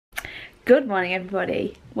Good morning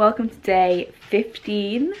everybody, welcome to day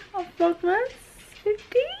 15 of Vlogmas.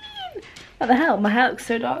 15! What the hell, my hair looks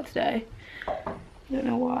so dark today. I don't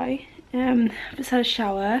know why. I've just had a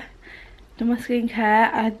shower, done my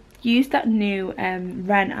skincare. I used that new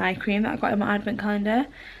Ren eye cream that I got in my advent calendar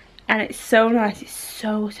and it's so nice, it's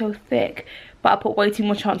so thick, but I put way too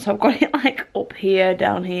much on, so I've got it like up here,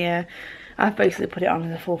 down here. I've basically put it on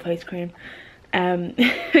as a full face cream.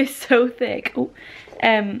 It's so thick. Oh,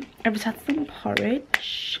 I've just had some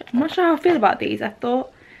porridge. I'm not sure how I feel about these. I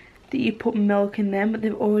thought that you put milk in them, but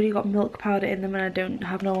they've already got milk powder in them and I don't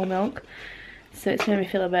have normal milk, so it's made me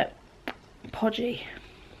feel a bit podgy.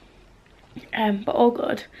 But all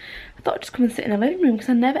good. I thought I'd just come and sit in the living room because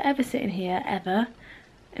I never ever sit in here ever.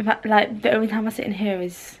 In fact, like the only time I sit in here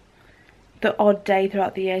is the odd day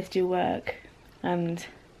throughout the year to do work and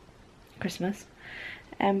Christmas.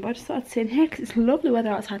 But I just thought I'd sit in here because it's lovely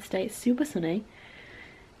weather outside today. It's super sunny.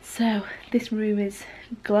 So this room is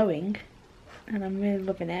glowing and I'm really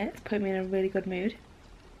loving it. It's putting me in a really good mood.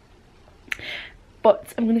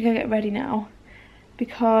 But I'm going to go get ready now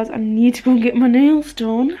because I need to go and get my nails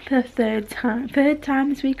done for the third time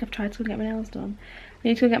this week. I've tried to go get my nails done. I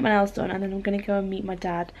need to go get my nails done and then I'm going to go and meet my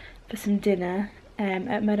dad for some dinner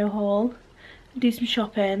at Meadow Hall, do some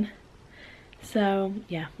shopping. So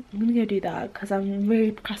yeah, I'm gonna go do that because I'm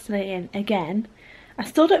really procrastinating again. I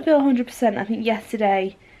still don't feel 100%. I think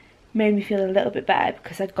yesterday made me feel a little bit better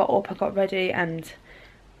because I'd got up, I got ready and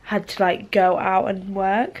had to like go out and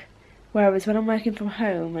work. Whereas when I'm working from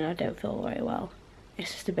home and I don't feel very well,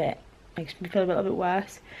 it's just makes me feel a little bit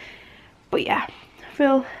worse. But yeah, I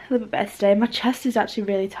feel a little bit better today. My chest is actually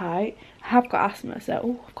really tight. I have got asthma, so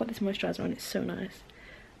oh, I've got this moisturiser on, it's so nice.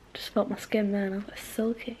 Just felt my skin there and I was like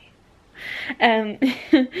silky.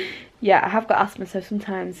 Yeah, I have got asthma, so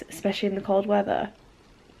sometimes, especially in the cold weather,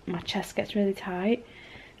 my chest gets really tight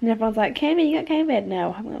and everyone's like, Kami, you got COVID?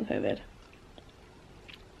 No, I haven't got COVID.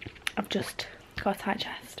 I've just got a tight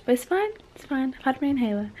chest, but it's fine, it's fine. I've had my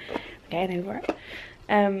inhaler, I'm getting over it.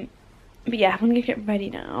 But yeah, I'm gonna get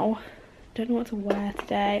ready now. Don't know what to wear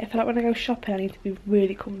today. I feel like when I go shopping I need to be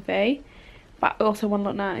really comfy, but I also want to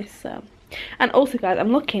look nice, so. And also guys,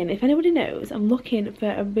 I'm looking, if anybody knows, I'm looking for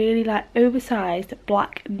a really like oversized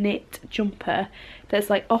black knit jumper that's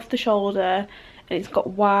like off the shoulder and it's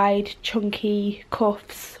got wide chunky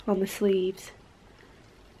cuffs on the sleeves.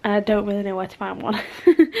 And I don't really know where to find one.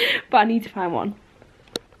 But I need to find one.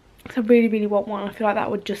 So I really want one. I feel like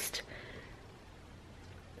that would just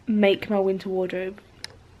make my winter wardrobe.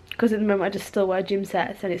 Because at the moment I just still wear gym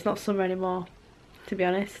sets and it's not summer anymore, to be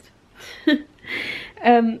honest.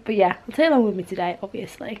 But yeah, I'll take it along with me today,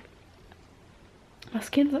 obviously. My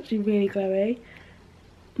skin's actually really glowy.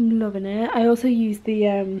 I'm loving it. I also use the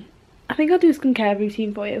I think I'll do a skincare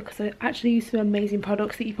routine for you because I actually use some amazing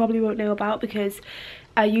products that you probably won't know about because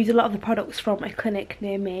I use a lot of the products from a clinic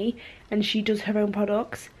near me and she does her own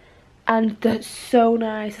products and they're so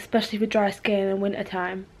nice, especially for dry skin and winter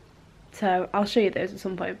time. So I'll show you those at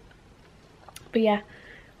some point. But yeah,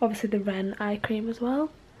 obviously the Ren eye cream as well.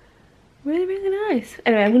 Really nice.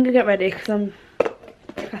 Anyway, I'm gonna get ready because I'm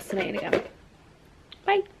procrastinating again.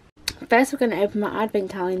 Bye. First we're gonna open my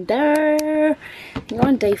advent calendar. I'm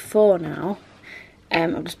on day 4 now.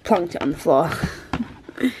 I've just plonked it on the floor.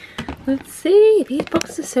 Let's see. These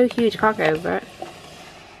boxes are so huge, I can't go over it.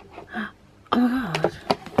 Oh my god.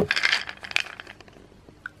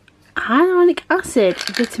 Hyaluronic acid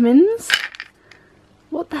vitamins.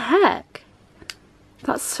 What the heck?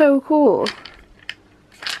 That's so cool.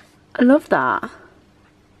 I love that.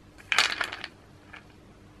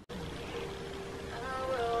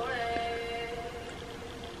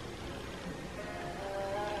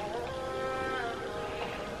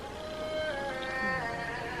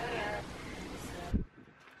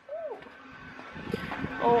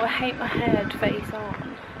 Oh, I hate my head face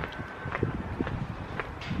on.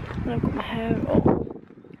 And I've got my hair up.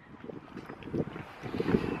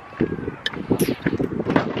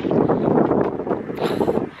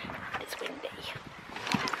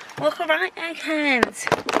 Look alright, eggheads.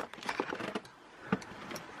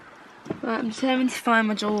 Right, I'm determined to find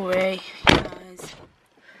my jewellery, guys.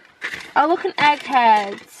 I look an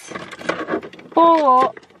eggheads,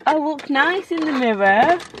 but I look nice in the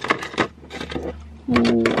mirror.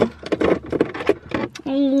 Ooh.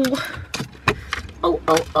 Oh,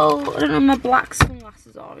 I don't know my black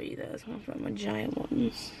sunglasses are either, so I'm going to put my giant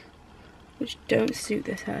ones, which don't suit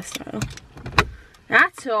this hairstyle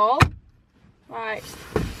at all. Right.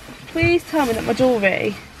 Please tell me that my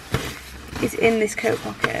jewellery is in this coat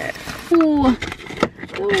pocket. Oh,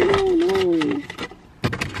 no.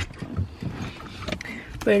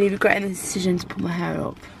 Really regretting the decision to put my hair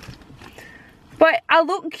up. But I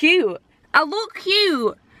look cute. I look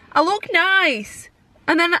cute. I look nice.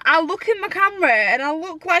 And then I look in my camera and I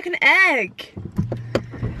look like an egg.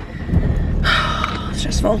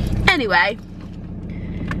 Stressful. Anyway,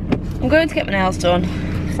 I'm going to get my nails done,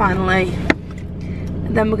 finally.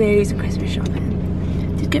 And then we're going to do some Christmas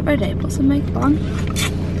shopping. Did get ready, put some makeup on.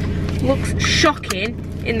 Looks shocking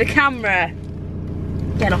in the camera.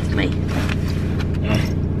 Get off me.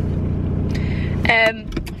 I've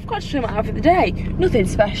got to show my outfit of the day. Nothing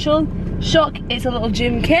special. Shock, it's a little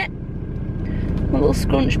gym kit. My little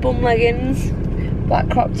scrunch bum leggings. Black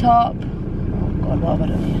crop top. Oh god, what have I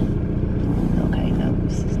done here? Okay, no,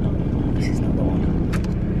 this is not the one.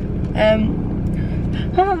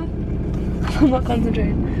 I'm not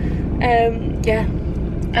concentrating. Yeah.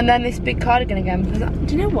 And then this big cardigan again, because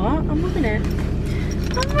do you know what? I'm loving it.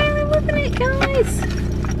 I'm really loving it, guys.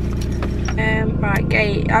 Right,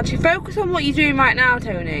 Gate. Actually focus on what you're doing right now,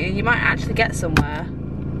 Tony. You might actually get somewhere.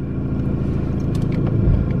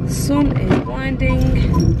 The sun is blinding.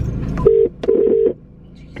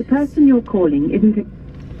 The person you're calling isn't.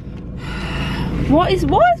 What's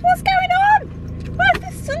going on? Where's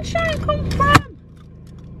this sunshine come from?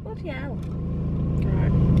 Bloody hell.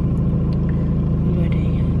 Right. I'm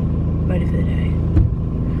ready. Ready for the day.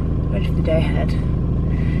 Ready for the day ahead.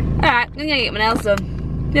 Alright, I'm gonna get my nails done.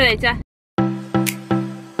 See you later.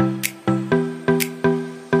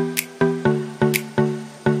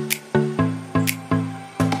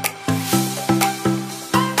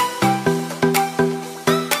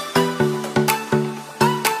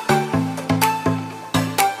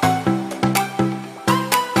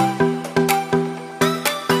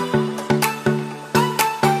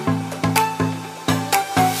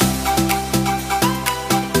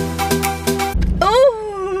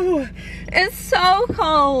 It's so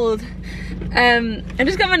cold. I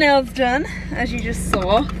just got my nails done, as you just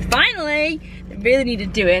saw. Finally! I really need to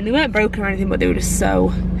do it. And they weren't broken or anything, but they were just so...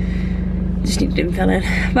 I just need to do them filling.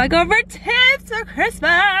 But I got red tips for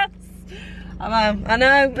Christmas! I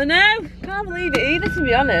know. Can't believe it either, to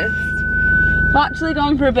be honest. I've actually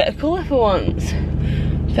gone for a bit of colour for once. I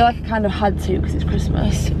feel like I kind of had to because it's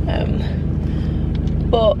Christmas.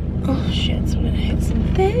 But, oh shit, I'm gonna hit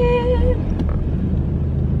something.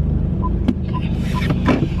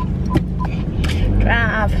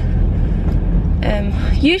 Drive.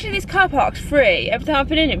 Usually this car park's free. Every time I've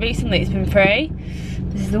been in it recently it's been free.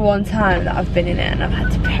 This is the one time that I've been in it and I've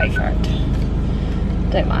had to pay for it.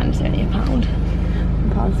 Don't mind, it's only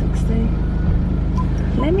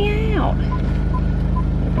 £1.60. Let me out.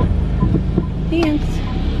 Thanks.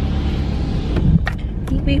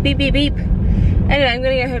 Beep beep beep beep beep. Anyway, I'm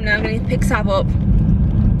gonna go home now. I'm gonna pick Sav up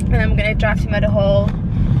and I'm gonna drive to Meadowhall.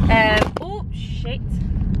 Oh shit.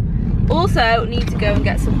 Also need to go and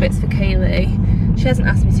get some bits for Kaylee. She hasn't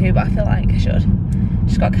asked me to, but I feel like I should.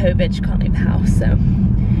 She's got COVID, she can't leave the house, so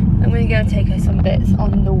I'm gonna go and take her some bits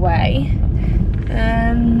on the way.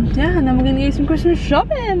 Yeah, and then we're gonna do some Christmas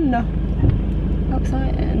shopping. How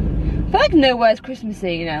exciting. I feel like nowhere's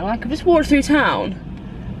Christmassy, you know, like I've just walked through town.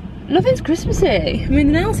 Nothing's Christmassy. I mean,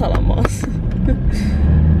 the nail salon was.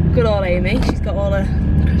 Good old Amy, she's got all her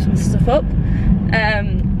Christmas stuff up.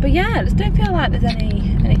 But yeah, I just don't feel like there's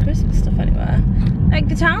any Christmas stuff anywhere. Like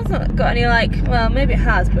the town's not got any like, well maybe it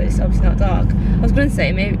has, but it's obviously not dark. I was gonna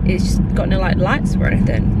say maybe it's just got no like lights or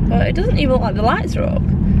anything, but it doesn't even look like the lights are up.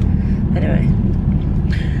 Anyway,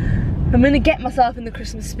 I'm gonna get myself in the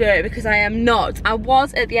Christmas spirit because I am not. I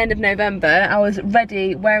was at the end of November, I was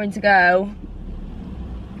ready, raring to go.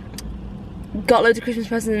 Got loads of Christmas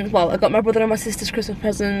presents, well I got my brother and my sister's Christmas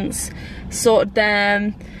presents, sorted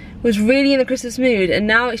them, was really in the Christmas mood, and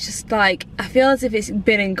now it's just like, I feel as if it's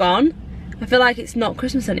been and gone. I feel like it's not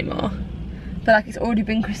Christmas anymore. I feel like it's already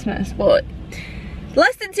been Christmas, but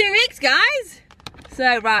less than 2 weeks, guys!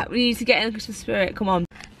 So, right, we need to get in the Christmas spirit, come on.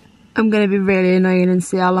 I'm gonna be really annoying and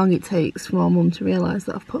see how long it takes for my mum to realise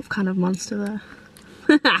that I've put a can of Monster there.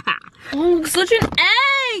 Oh, it looks such an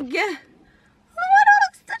egg! Oh, why do I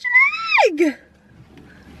look such an egg?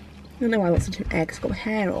 I don't know why I look such an egg, it's got my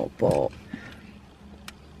hair up, but...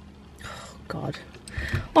 Oh, God.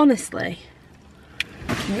 Honestly.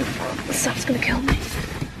 The stuff's gonna kill me.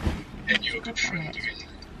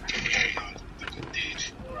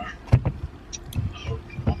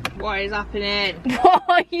 What is happening? What?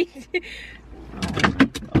 Oh,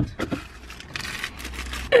 God.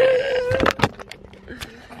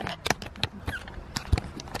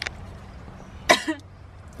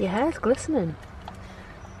 Your hair's glistening.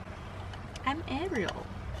 I'm Ariel.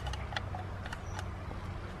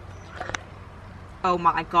 Oh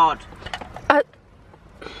my God.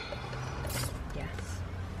 Yes.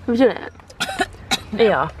 Have you done it?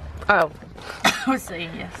 Yeah. Oh. I was saying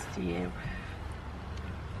yes to you.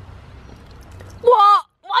 What?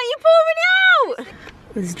 Why are you pouring it out?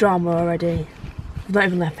 There's drama already. I've not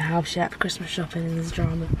even left the house yet for Christmas shopping and there's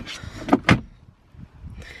drama.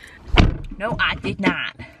 No, I did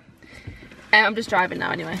not. I'm just driving now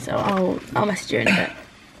anyway, so I'll message you in a bit.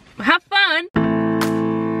 Well, have fun!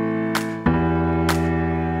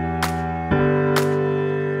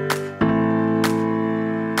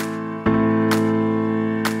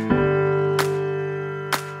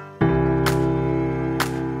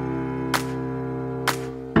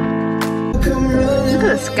 Look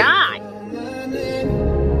at the sky!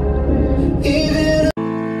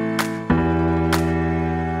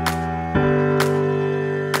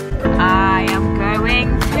 I am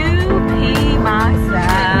going to pee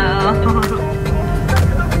myself.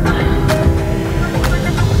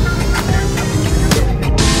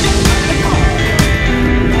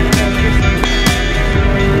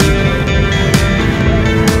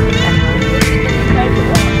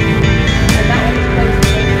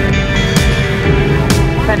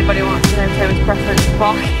 If anybody wants to know Taylor's preference for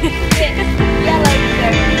parking, yellow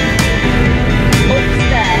upstairs.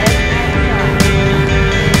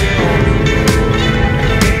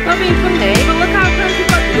 Not being funny, but look how close we've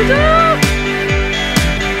got to the door!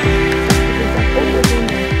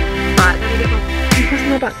 Right, let me get my... Can you press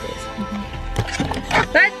my back, please?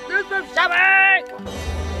 Let's do some shopping!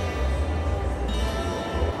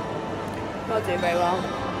 Not doing very well.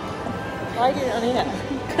 Why are you doing it on here?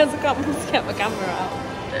 Because I can't get my camera out.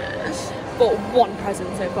 Bought one present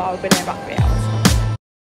so far, we've been here about 3 hours.